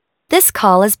This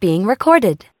call is being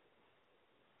recorded.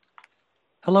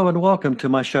 Hello and welcome to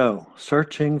my show,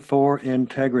 Searching for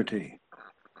Integrity.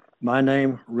 My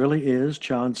name really is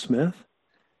John Smith,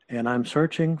 and I'm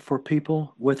searching for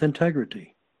people with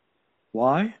integrity.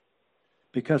 Why?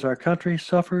 Because our country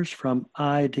suffers from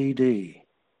IDD,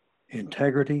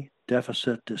 Integrity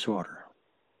Deficit Disorder.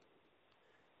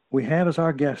 We have as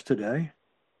our guest today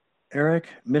Eric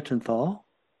Mittenthal,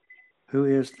 who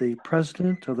is the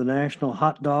president of the National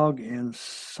Hot Dog and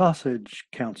Sausage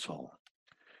Council.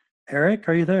 Eric,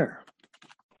 are you there?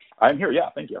 I'm here. Yeah,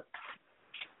 thank you.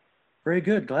 Very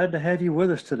good. Glad to have you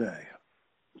with us today.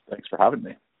 Thanks for having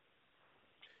me.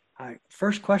 All right,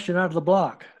 first question out of the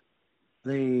block.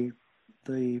 The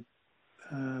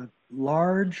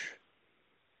large,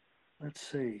 let's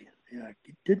see, I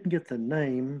didn't get the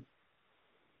name,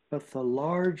 but the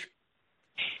large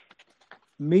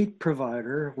meat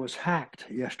provider was hacked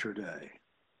yesterday.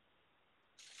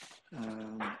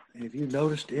 Have you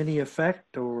noticed any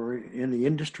effect or in the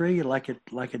industry like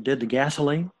it did the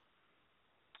gasoline?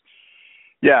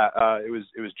 Yeah, it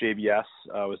was JBS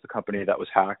was the company that was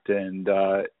hacked, and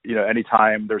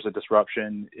anytime there's a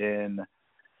disruption in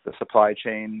the supply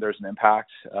chain, there's an impact.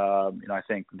 I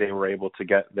think they were able to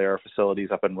get their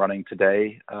facilities up and running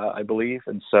today, I believe,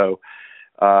 and so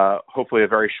hopefully a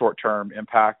very short-term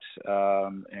impact,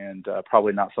 and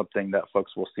probably not something that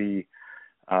folks will see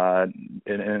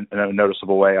in a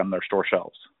noticeable way on their store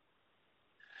shelves.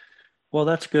 Well,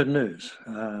 that's good news.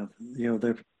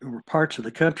 There were parts of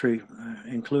the country,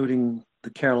 including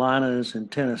the Carolinas and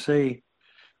Tennessee,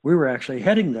 we were actually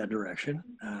heading that direction.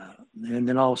 And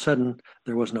then all of a sudden,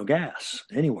 there was no gas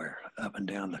anywhere up and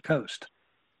down the coast.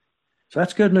 So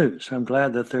that's good news. I'm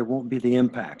glad that there won't be the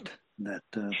impact that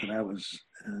I was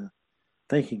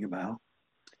thinking about.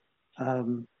 I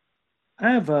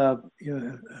have a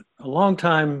long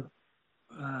time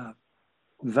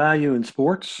value in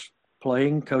sports,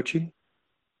 playing, coaching,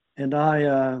 and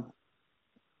I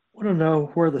want to know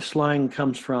where the slang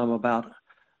comes from about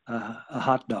a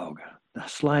hot dog, the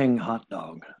slang hot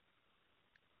dog.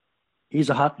 He's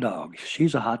a hot dog.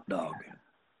 She's a hot dog.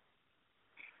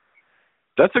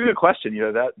 That's a good question.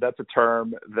 That's a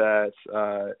term that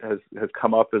has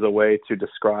come up as a way to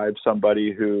describe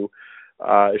somebody who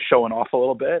is showing off a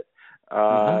little bit.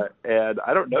 And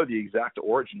I don't know the exact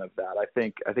origin of that. I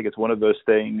think it's one of those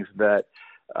things that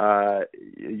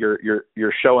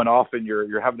you're showing off and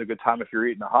you're having a good time if you're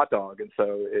eating a hot dog, and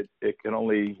so it can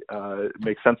only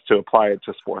make sense to apply it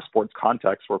to a sports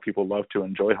context where people love to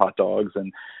enjoy hot dogs,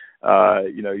 and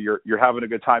you're having a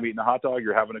good time eating a hot dog,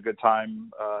 you're having a good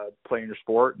time playing your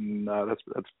sport, and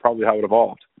that's probably how it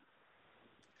evolved.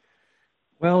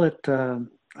 Well,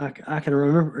 I can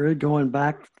remember it going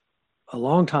back a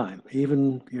long time,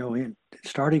 even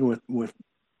starting with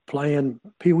playing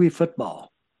pee wee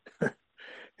football,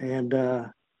 and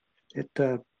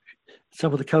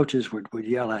some of the coaches would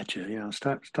yell at you,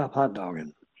 stop hot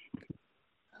dogging.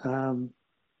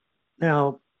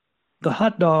 Now, the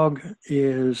hot dog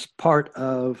is part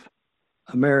of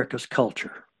America's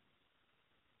culture.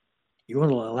 You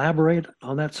want to elaborate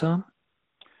on that some?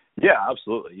 Yeah,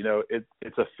 absolutely.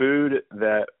 It's a food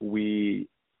that we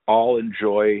all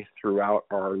enjoy throughout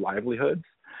our livelihoods.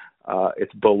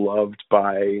 It's beloved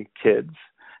by kids,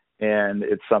 and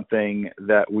it's something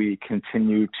that we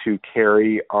continue to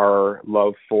carry our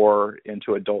love for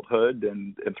into adulthood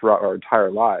and throughout our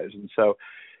entire lives. And so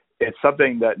it's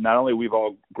something that not only we've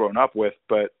all grown up with,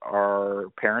 but our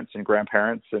parents and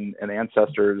grandparents and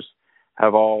ancestors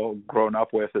have all grown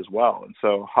up with as well. And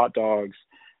so hot dogs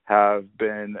have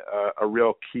been a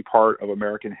real key part of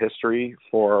American history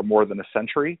for more than a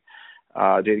century,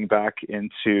 dating back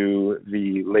into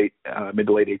the mid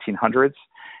to late 1800s.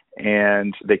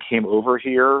 And they came over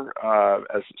here,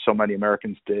 as so many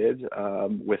Americans did,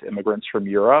 with immigrants from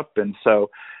Europe. And so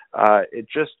it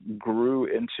just grew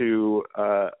into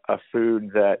a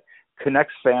food that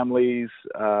connects families,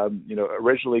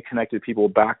 originally connected people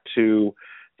back to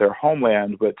their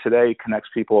homeland, but today connects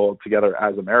people together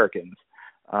as Americans,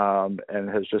 and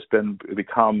has just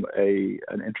become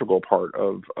an integral part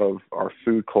of our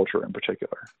food culture in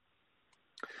particular.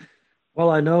 Well,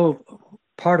 I know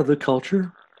part of the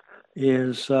culture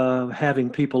is having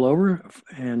people over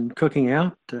and cooking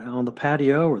out on the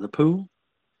patio or the pool.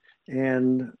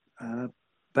 And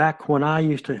back when I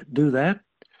used to do that,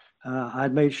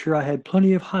 I'd made sure I had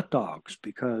plenty of hot dogs,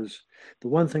 because the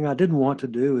one thing I didn't want to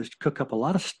do is cook up a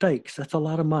lot of steaks. That's a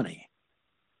lot of money.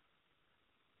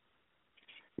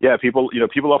 Yeah, people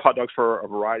love hot dogs for a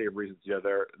variety of reasons.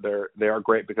 They are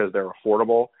great because they're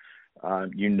affordable.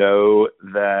 You know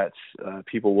that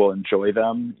people will enjoy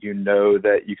them. You know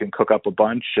that you can cook up a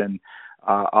bunch, and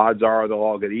odds are they'll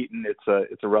all get eaten.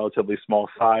 It's a relatively small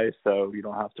size, so you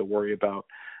don't have to worry about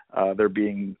there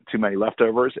being too many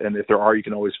leftovers. And if there are, you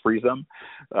can always freeze them.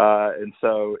 And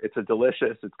so it's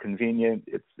delicious, it's convenient,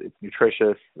 it's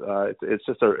nutritious. It's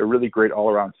just a really great all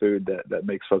around food that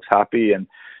makes folks happy. And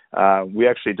we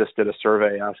actually just did a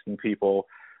survey asking people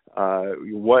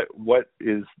what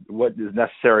is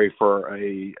necessary for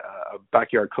a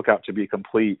backyard cookout to be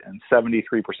complete, and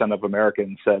 73% of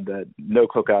Americans said that no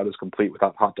cookout is complete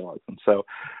without hot dogs. And so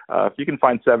if you can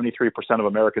find 73% of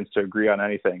Americans to agree on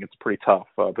anything, it's pretty tough,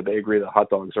 but they agree that hot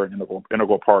dogs are an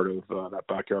integral part of that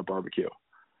backyard barbecue.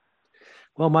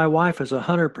 Well, my wife is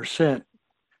 100%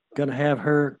 going to have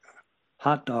her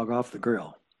hot dog off the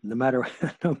grill, no matter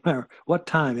no matter what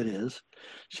time it is.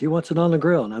 She wants it on the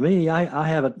grill. Now, me, I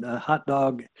have a hot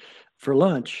dog for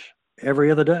lunch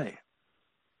every other day,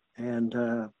 and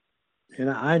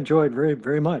I enjoy it very,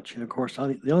 very much. And of course,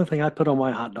 the only thing I put on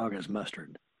my hot dog is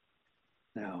mustard.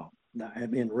 Now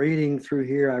in reading through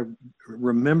here, I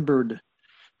remembered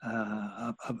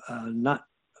not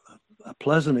a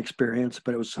pleasant experience,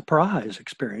 but it was a surprise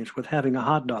experience with having a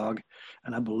hot dog,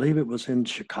 and I believe it was in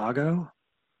Chicago.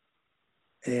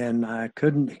 And I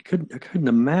couldn't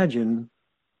imagine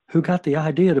who got the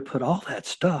idea to put all that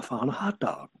stuff on a hot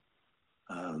dog.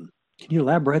 Can you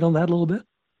elaborate on that a little bit?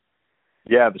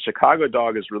 Yeah, the Chicago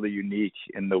dog is really unique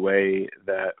in the way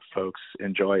that folks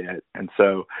enjoy it, and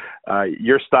so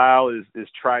your style is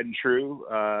tried and true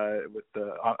with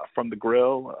the from the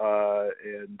grill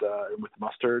and with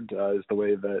mustard is the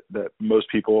way that most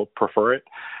people prefer it.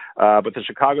 But the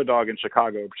Chicago dog in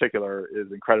Chicago in particular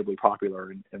is incredibly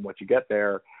popular, and what you get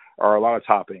there are a lot of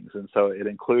toppings, and so it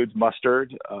includes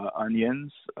mustard,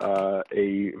 onions,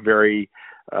 a very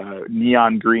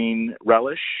neon green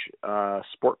relish,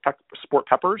 sport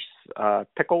peppers,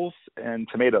 pickles, and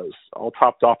tomatoes, all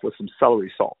topped off with some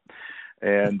celery salt.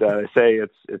 And they say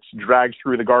it's dragged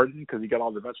through the garden because you got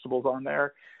all the vegetables on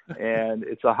there. And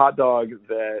it's a hot dog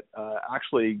that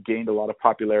actually gained a lot of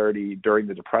popularity during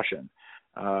the Depression,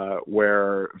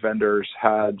 where vendors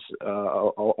had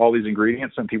all these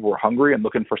ingredients and people were hungry and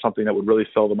looking for something that would really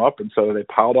fill them up. And so they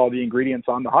piled all the ingredients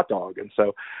on the hot dog. And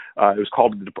so it was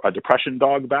called a Depression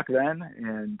dog back then.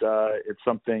 And it's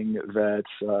something that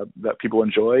people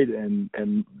enjoyed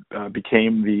and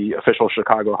became the official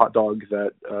Chicago hot dog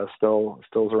that still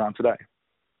is around today.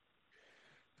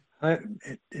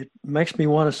 It makes me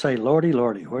want to say, Lordy,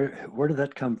 Lordy, where did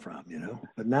that come from?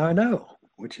 But now I know,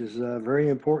 which is very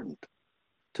important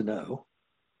to know.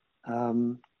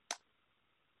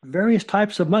 Various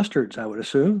types of mustards, I would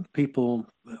assume. People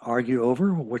argue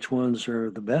over which ones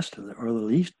are the best or the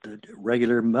least, the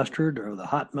regular mustard or the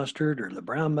hot mustard or the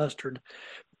brown mustard.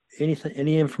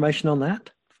 Any information on that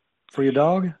for your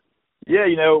dog? Yeah,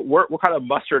 we're kind of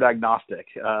mustard agnostic.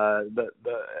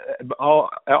 All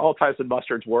types of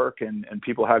mustards work, and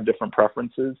people have different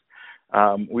preferences.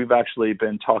 We've actually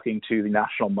been talking to the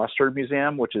National Mustard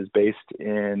Museum, which is based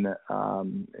in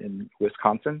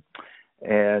Wisconsin,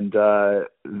 and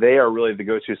they are really the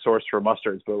go-to source for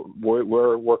mustards. But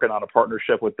we're working on a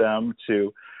partnership with them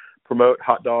to promote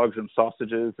hot dogs and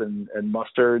sausages and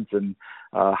mustards and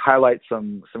highlight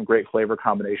some great flavor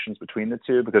combinations between the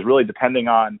two, because really depending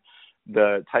on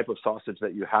the type of sausage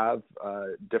that you have,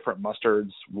 different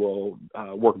mustards will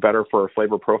work better for a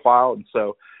flavor profile. And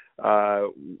so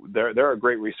they're a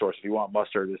great resource if you want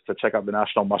mustard, is to check out the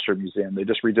National Mustard Museum. They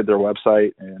just redid their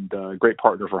website, and a great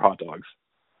partner for hot dogs.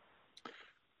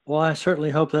 Well, I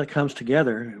certainly hope that comes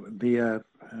together. It would be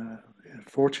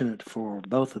fortunate for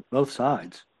both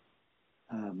sides.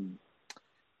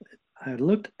 I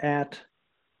looked at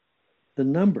the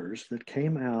numbers that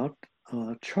came out on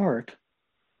a chart,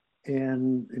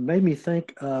 and it made me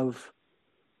think of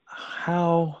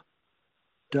how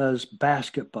does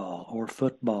basketball or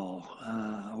football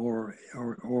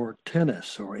or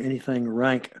tennis or anything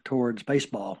rank towards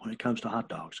baseball when it comes to hot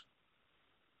dogs?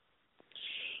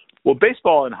 Well,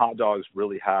 baseball and hot dogs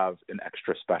really have an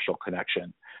extra special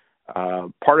connection.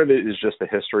 Part of it is just the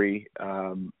history.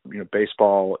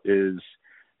 Baseball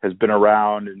has been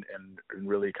around and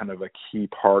really kind of a key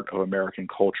part of American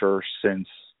culture since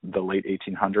the late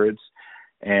 1800s.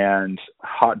 And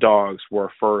hot dogs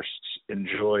were first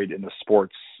enjoyed in the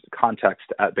sports context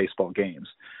at baseball games.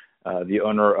 The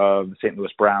owner of the St.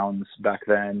 Louis Browns back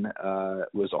then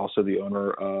was also the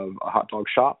owner of a hot dog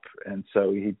shop. And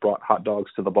so he brought hot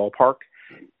dogs to the ballpark,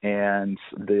 and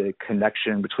the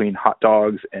connection between hot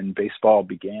dogs and baseball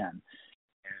began.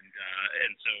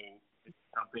 And so it's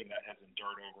something that has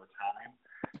endured over time.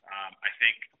 I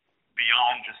think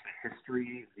beyond just the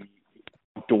history, the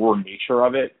outdoor nature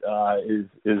of it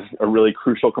is a really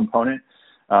crucial component.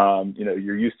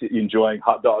 You're used to enjoying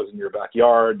hot dogs in your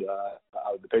backyard,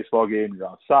 out of the baseball game, you're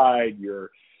outside, you're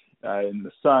in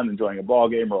the sun enjoying a ball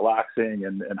game, relaxing,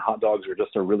 and hot dogs are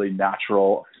just a really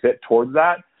natural fit towards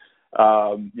that.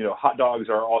 Hot dogs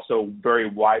are also very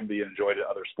widely enjoyed at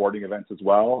other sporting events as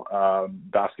well,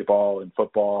 basketball and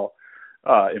football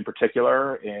in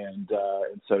particular, and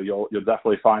so you'll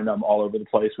definitely find them all over the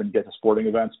place when you get to sporting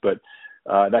events. But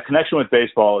that connection with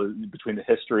baseball between the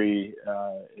history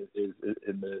is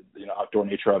in the outdoor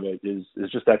nature of it is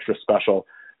just extra special.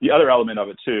 The other element of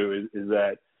it too is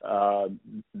that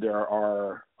there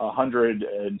are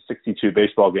 162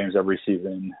 baseball games every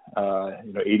season,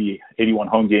 81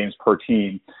 home games per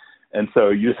team. And so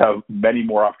you just have many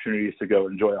more opportunities to go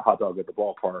enjoy a hot dog at the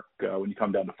ballpark. When you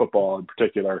come down to football in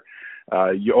particular,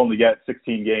 you only get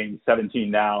 16 games,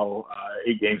 17 now,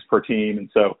 8 games per team. And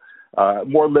so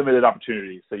more limited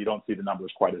opportunities. So you don't see the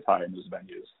numbers quite as high in those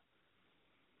venues.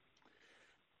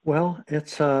 Well,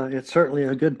 it's certainly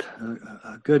a good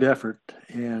effort,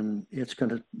 and it's going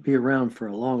to be around for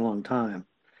a long, long time.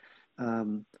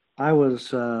 I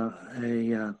was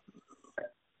a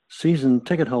season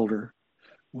ticket holder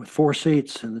with 4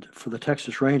 seats for the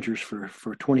Texas Rangers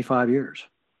for 25 years,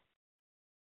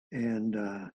 and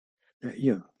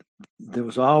there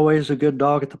was always a good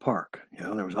dog at the park.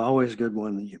 There was always a good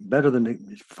one. Better than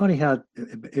it's funny how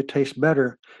it tastes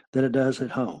better than it does at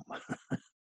home.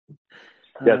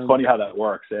 Yeah, it's funny how that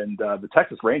works. And the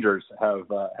Texas Rangers have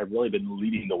really been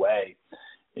leading the way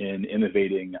in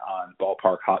innovating on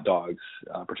ballpark hot dogs,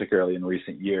 particularly in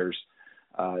recent years.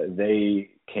 They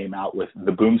came out with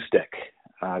the boomstick.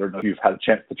 I don't know if you've had a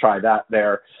chance to try that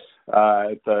there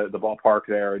at the ballpark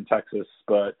there in Texas,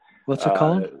 but what's it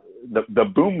called? The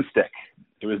boomstick.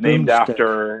 It was named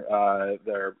after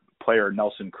their player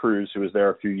Nelson Cruz, who was there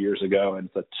a few years ago,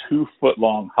 and it's a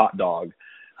 2-foot-long hot dog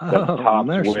that's topped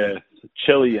with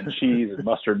chili and cheese and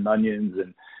mustard and onions,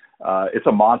 and it's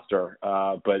a monster,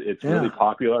 but it's really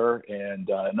popular, and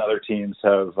other teams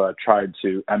have tried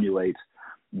to emulate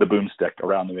the boomstick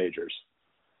around the majors.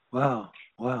 Wow.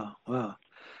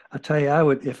 I tell you, I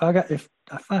would if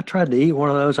I tried to eat one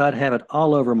of those, I'd have it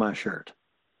all over my shirt.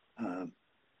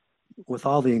 With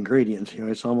all the ingredients,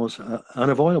 it's almost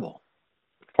unavoidable.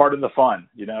 Part of the fun,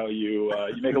 you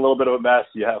make a little bit of a mess,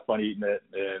 you have fun eating it,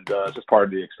 and it's just part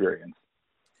of the experience.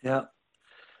 Yeah.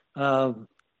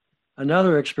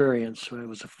 Another experience, it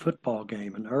was a football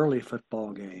game, an early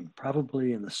football game,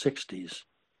 probably in the 60s.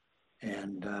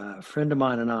 And a friend of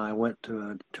mine and I went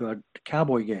to a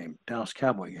Cowboy game, Dallas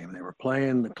Cowboy game. They were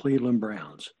playing the Cleveland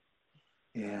Browns.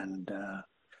 And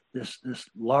this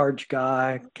large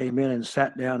guy came in and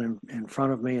sat down in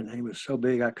front of me, and he was so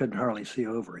big I couldn't hardly see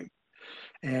over him.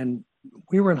 And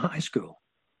we were in high school,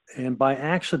 and by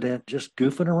accident, just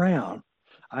goofing around,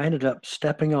 I ended up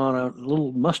stepping on a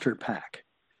little mustard pack,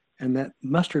 and that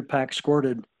mustard pack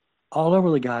squirted all over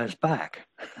the guy's back.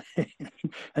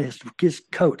 his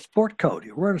coat, sport coat, he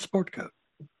was wearing a sport coat.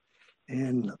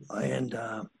 And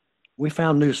we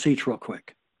found new seats real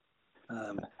quick.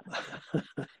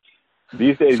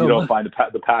 These days, you don't find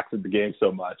the packs at the game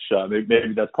so much.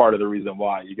 Maybe that's part of the reason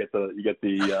why you get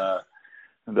the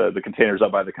containers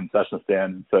up by the concession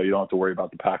stand, so you don't have to worry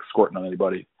about the pack squirting on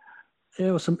anybody.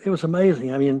 It was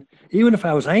amazing. I mean, even if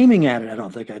I was aiming at it, I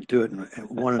don't think I'd do it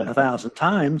 1 in 1,000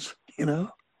 times.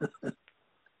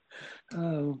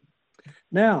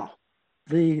 Now,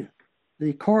 the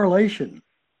correlation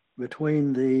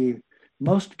between the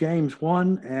most games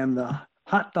won and the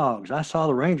hot dogs. I saw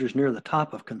the Rangers near the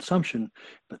top of consumption,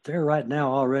 but they're right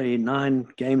now already 9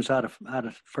 games out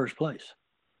of first place.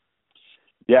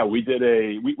 Yeah, we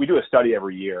do a study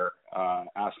every year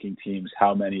asking teams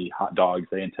how many hot dogs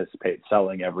they anticipate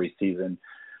selling every season.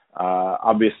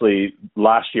 Obviously,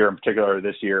 last year in particular,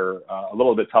 this year, a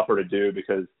little bit tougher to do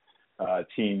because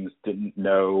teams didn't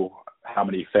know how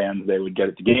many fans they would get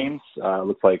at the games.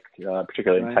 Looks like,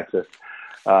 particularly in Texas,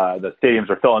 the stadiums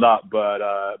are filling up,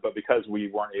 but because we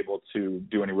weren't able to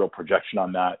do any real projection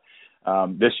on that,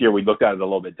 this year we looked at it a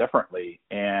little bit differently,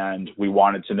 and we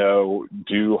wanted to know,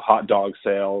 do hot dog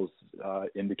sales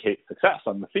indicate success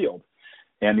on the field?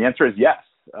 And the answer is yes,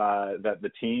 that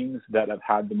the teams that have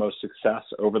had the most success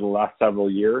over the last several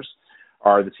years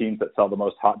are the teams that sell the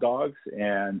most hot dogs.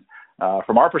 And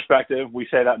from our perspective, we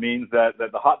say that means that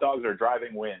the hot dogs are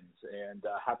driving wins, and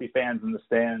happy fans in the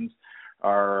stands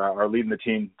are leading the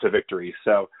team to victory.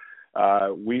 So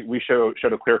we showed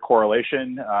a clear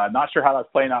correlation. Not sure how that's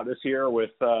playing out this year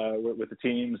with the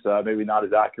teams. Maybe not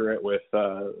as accurate with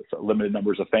limited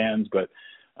numbers of fans, but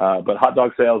But hot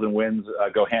dog sales and wins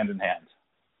go hand in hand.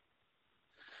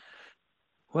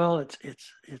 Well,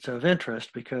 it's of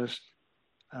interest because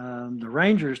the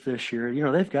Rangers this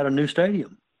year, they've got a new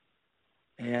stadium,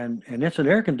 and it's an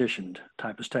air conditioned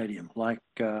type of stadium like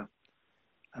the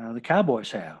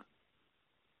Cowboys have,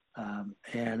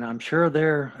 and I'm sure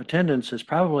their attendance is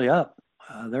probably up.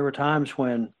 There were times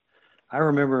when I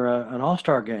remember an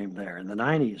All-Star game there in the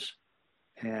 '90s,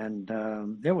 and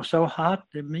it was so hot,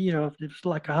 it was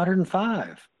like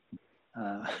 105.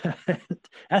 Uh,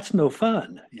 that's no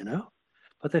fun.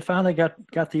 But they finally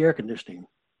got the air conditioning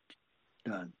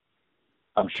done.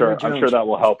 I'm Jerry sure Jones, that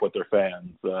will help with their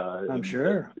fans. I'm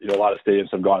sure. A lot of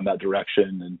stadiums have gone in that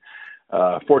direction, and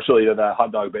fortunately, that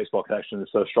hot dog baseball connection is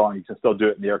so strong. You can still do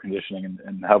it in the air conditioning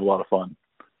and have a lot of fun.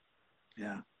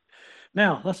 Yeah.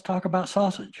 Now let's talk about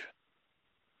sausage.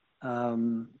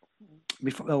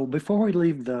 Before we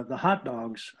leave the hot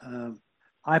dogs,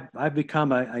 I've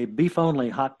become a beef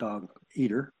only hot dog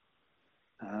eater.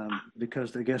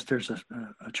 Because I guess there's a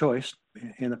choice.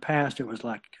 In the past, it was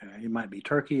like it might be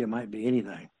turkey, it might be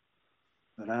anything,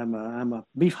 but I'm a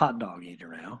beef hot dog eater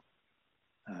now.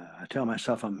 I tell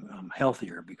myself I'm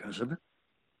healthier because of it.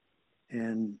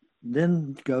 And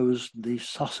then goes the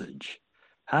sausage.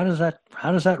 How does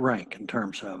that rank in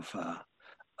terms of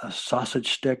a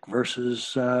sausage stick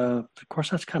versus? Of course,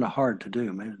 that's kind of hard to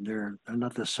do. Man, they're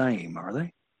not the same, are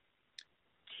they?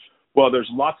 Well, there's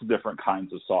lots of different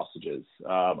kinds of sausages.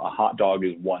 A hot dog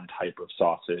is one type of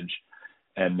sausage,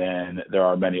 and then there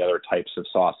are many other types of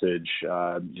sausage.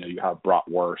 You have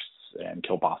bratwursts and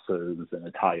kielbasa's and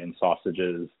Italian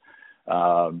sausages,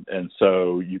 and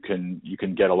so you can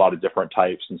get a lot of different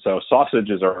types. And so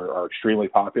sausages are extremely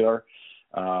popular.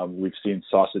 We've seen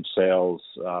sausage sales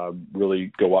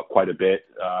really go up quite a bit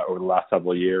over the last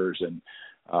several years, and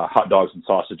hot dogs and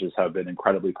sausages have been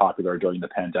incredibly popular during the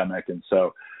pandemic, and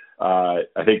so.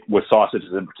 I think with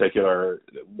sausages in particular,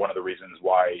 one of the reasons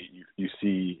why you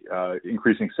see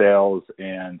increasing sales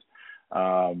and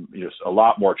a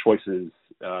lot more choices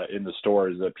in the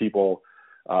stores that people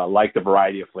like the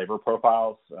variety of flavor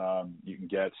profiles. You can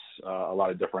get a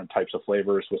lot of different types of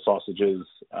flavors with sausages,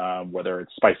 whether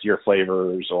it's spicier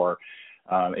flavors or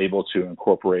able to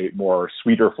incorporate more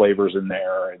sweeter flavors in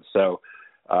there. And so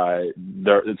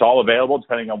it's all available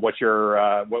depending on what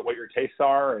your tastes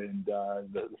are, and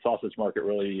the sausage market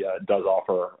really does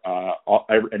offer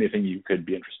anything you could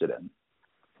be interested in.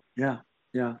 Yeah,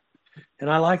 and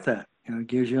I like that. It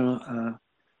gives you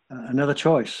another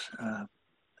choice.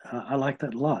 I like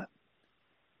that a lot.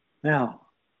 Now,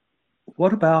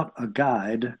 what about a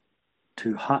guide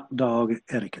to hot dog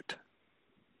etiquette?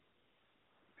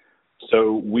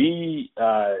 So we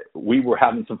were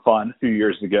having some fun a few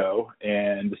years ago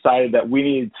and decided that we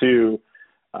needed to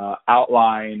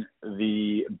outline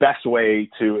the best way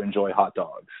to enjoy hot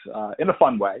dogs in a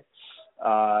fun way.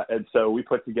 And so we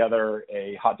put together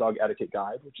a hot dog etiquette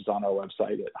guide, which is on our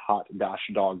website at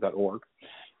hot-dog.org.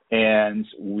 And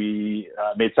we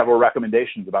made several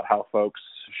recommendations about how folks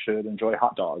should enjoy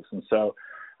hot dogs. And so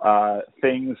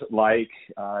things like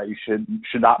you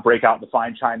should not break out the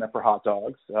fine china for hot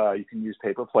dogs. You can use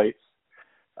paper plates.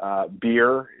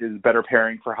 Beer is better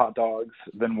pairing for hot dogs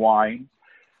than wine.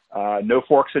 No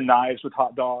forks and knives with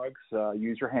hot dogs.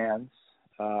 Use your hands.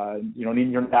 You don't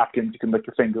need your napkins. You can lick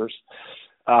your fingers.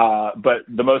 But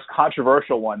the most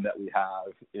controversial one that we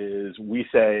have is we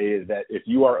say that if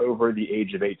you are over the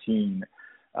age of 18,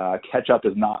 ketchup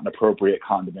is not an appropriate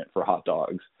condiment for hot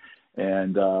dogs.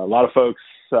 And a lot of folks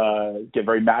get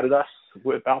very mad at us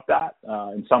about that.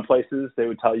 In some places, they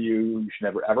would tell you should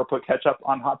never, ever put ketchup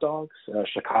on hot dogs,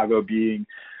 Chicago being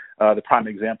the prime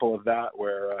example of that,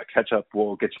 where ketchup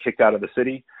will get you kicked out of the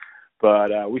city.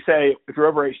 But we say if you're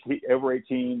over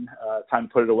 18, time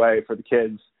to put it away for the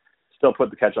kids. Still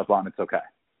put the ketchup on. It's okay.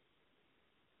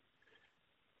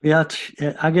 Yeah,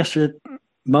 I guess it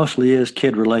mostly is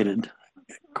kid related.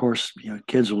 Of course,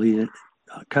 kids will eat it,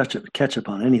 ketchup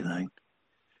on anything.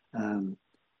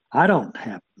 I don't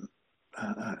have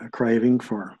a craving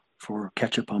for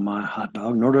ketchup on my hot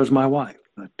dog, nor does my wife.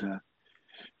 But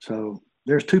so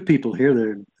there's two people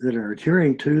here that are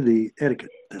adhering to the etiquette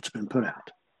that's been put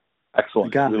out.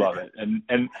 Excellent. We love it, and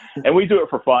we do it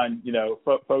for fun.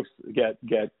 Folks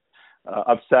get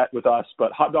upset with us,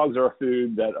 but hot dogs are a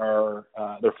food that are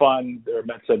they're fun. They're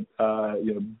meant to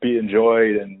be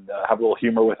enjoyed and have a little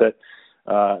humor with it.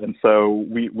 And so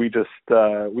we just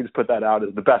put that out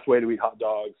as the best way to eat hot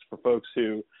dogs for folks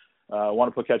who want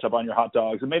to put ketchup on your hot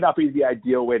dogs. It may not be the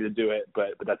ideal way to do it,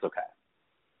 but that's okay.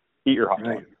 Eat your hot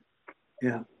dog.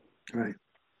 Yeah, right.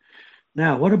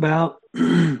 Now, what about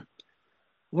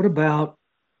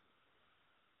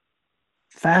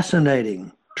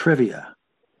fascinating trivia.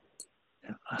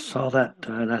 I saw that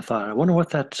and I thought, I wonder what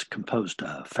that's composed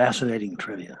of. Fascinating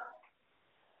trivia.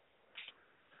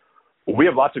 We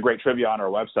have lots of great trivia on our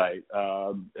website,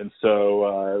 and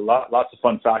so lots of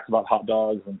fun facts about hot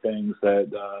dogs and things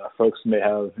that folks may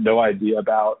have no idea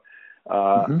about.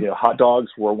 Hot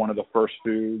dogs were one of the first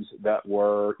foods that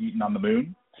were eaten on the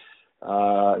moon.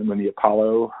 When the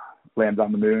Apollo landed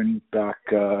on the moon back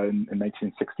in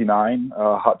 1969,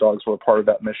 hot dogs were a part of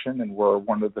that mission and were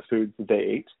one of the foods that they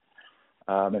ate.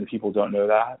 Many people don't know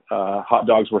that. Hot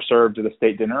dogs were served at a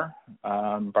state dinner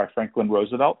by Franklin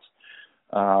Roosevelt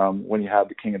when you had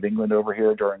the King of England over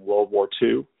here during World War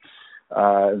II.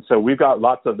 And so we've got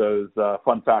lots of those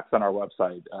fun facts on our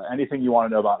website. Anything you want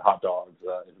to know about hot dogs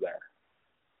is there.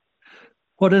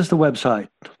 What is the website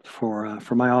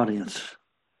for my audience?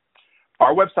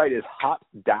 Our website is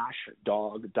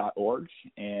hot-dog.org.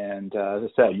 And as I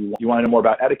said, you want to know more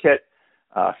about etiquette,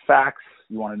 facts,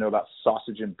 you want to know about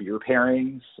sausage and beer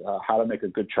pairings, how to make a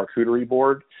good charcuterie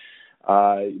board.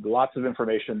 Lots of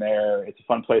information there. It's a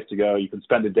fun place to go. You can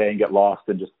spend a day and get lost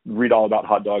and just read all about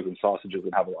hot dogs and sausages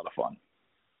and have a lot of fun.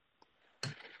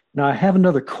 Now, I have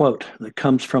another quote that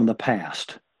comes from the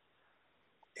past.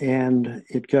 And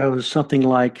it goes something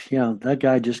like, that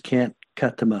guy just can't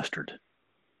cut the mustard.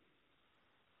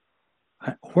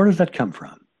 Where does that come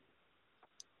from?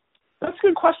 That's a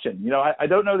good question. I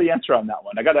don't know the answer on that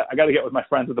one. I gotta get with my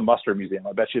friends at the Mustard Museum.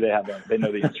 I bet you they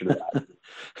know the answer to that.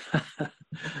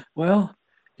 Well,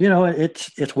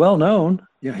 it's well known.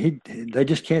 They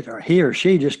just can't, or he or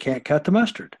she just can't cut the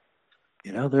mustard.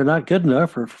 They're not good enough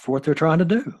for what they're trying to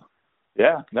do.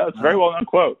 Yeah, no, it's a very well known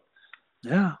quote.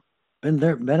 Yeah,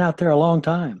 been out there a long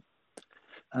time.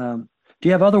 Do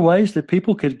you have other ways that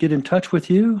people could get in touch with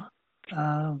you?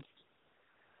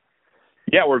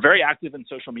 Yeah, we're very active in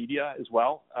social media as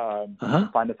well. You can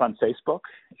find us on Facebook.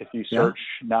 If you search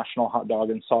National Hot Dog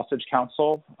and Sausage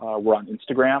Council, we're on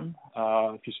Instagram.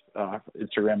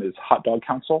 Instagram is Hot Dog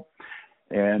Council.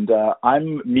 And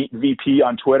I'm Meat VP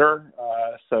on Twitter,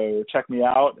 so check me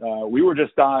out. We were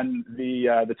just on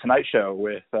the Tonight Show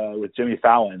with Jimmy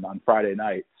Fallon on Friday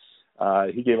night.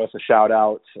 He gave us a shout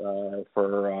out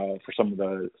for some of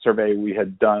the survey we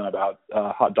had done about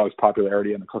hot dogs'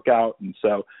 popularity in the cookout, and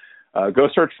so go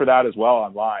search for that as well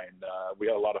online. We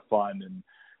had a lot of fun and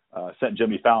sent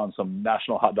Jimmy Fallon some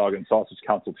National Hot Dog and Sausage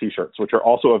Council T-shirts, which are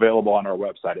also available on our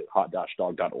website at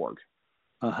hot-dog.org.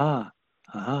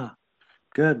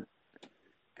 Good.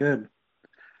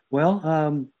 Well,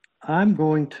 I'm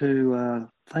going to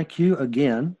thank you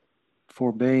again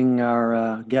for being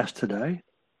our guest today.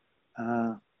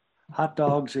 Hot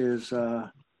dogs is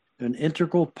an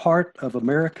integral part of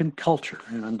American culture,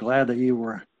 and I'm glad that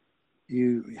you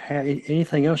had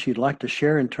anything else you'd like to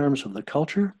share in terms of the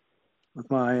culture with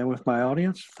my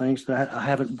audience, things that I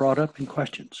haven't brought up in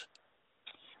questions.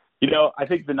 I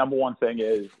think the number one thing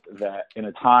is that in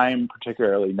a time,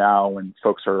 particularly now when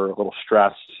folks are a little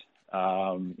stressed,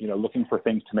 looking for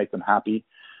things to make them happy,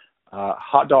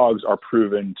 hot dogs are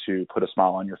proven to put a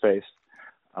smile on your face.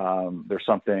 There's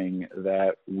something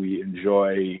that we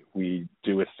enjoy, we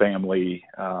do with family.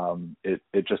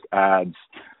 It just adds,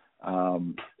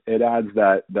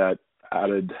 that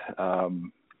added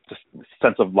just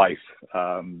sense of life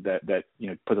that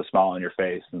puts a smile on your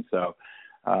face. And so,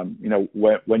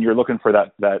 when you're looking for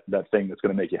that thing that's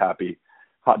going to make you happy,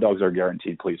 hot dogs are a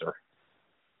guaranteed pleaser.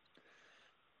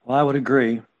 Well, I would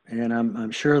agree, and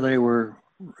I'm sure they were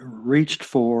reached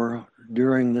for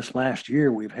during this last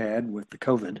year we've had with the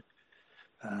COVID.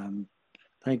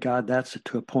 Thank God that's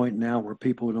to a point now where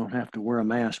people don't have to wear a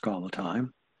mask all the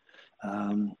time.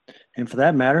 And for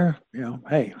that matter,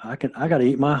 hey, I got to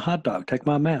eat my hot dog, take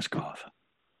my mask off.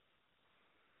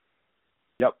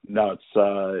 Yep. No,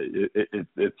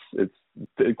 it's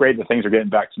great that things are getting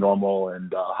back to normal,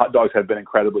 and hot dogs have been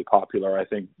incredibly popular. I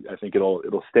think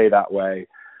it'll stay that way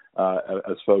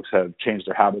as folks have changed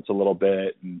their habits a little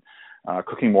bit and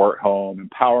cooking more at home,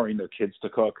 empowering their kids to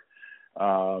cook.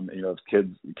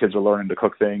 Kids are learning to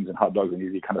cook things, and hot dogs are an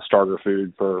easy kind of starter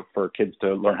food for kids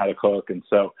to learn how to cook. And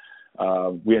so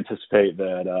we anticipate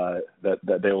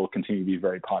that they will continue to be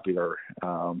very popular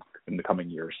in the coming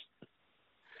years.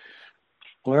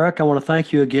 Well, Eric, I want to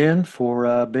thank you again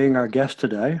for being our guest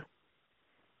today.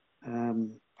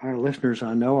 Our listeners,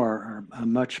 I know, are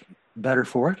much better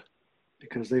for it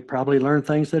because they probably learned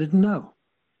things they didn't know.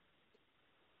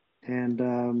 And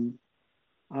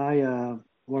I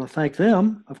want to thank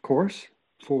them, of course,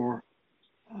 for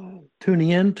tuning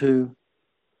in to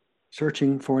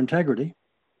Searching for Integrity.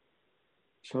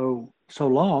 So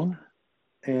long,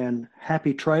 and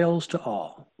happy trails to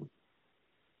all.